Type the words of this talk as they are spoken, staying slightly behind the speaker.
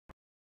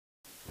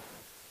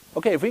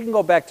Okay, if we can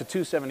go back to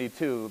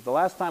 272, the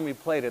last time we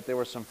played it, there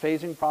were some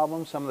phasing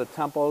problems. Some of the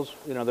tempos,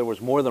 there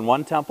was more than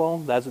one tempo.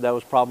 That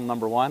was problem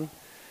number one.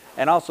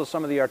 And also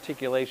some of the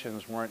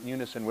articulations weren't in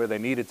unison where they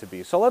needed to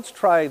be. So let's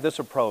try this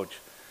approach.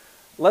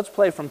 Let's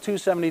play from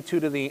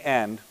 272 to the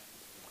end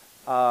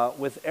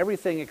with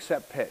everything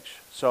except pitch.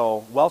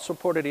 So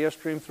well-supported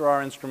airstream through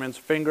our instruments,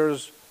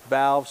 fingers,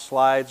 valves,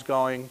 slides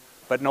going,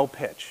 but no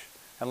pitch.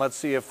 And let's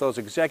see if those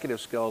executive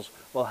skills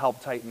will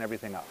help tighten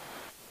everything up.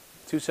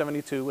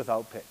 272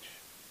 without pitch.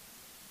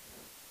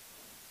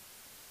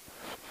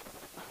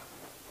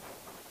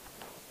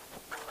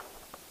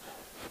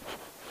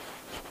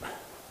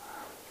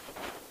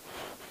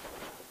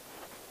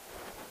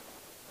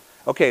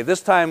 Okay,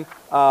 this time,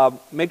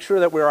 make sure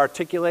that we're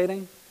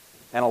articulating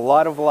and a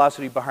lot of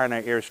velocity behind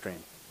our airstream,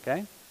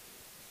 okay?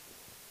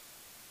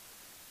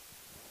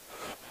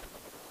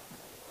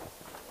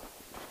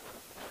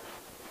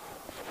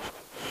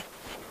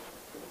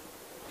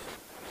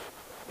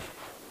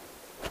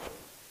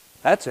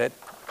 That's it.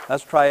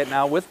 Let's try it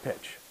now with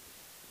pitch.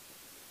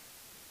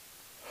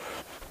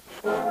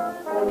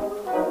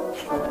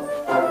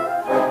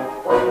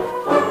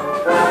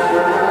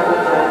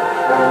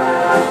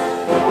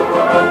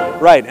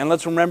 Right, and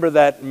let's remember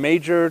that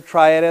major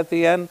triad at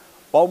the end.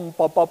 Boom,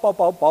 boom, boom, boom,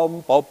 boom,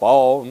 boom, boom,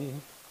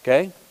 boom.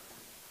 Okay?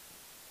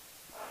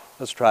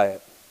 Let's try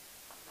it.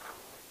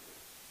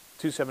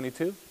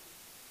 272.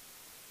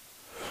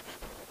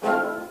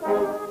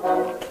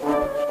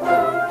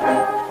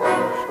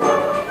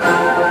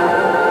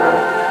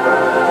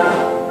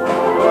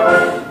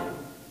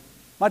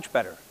 Much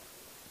better.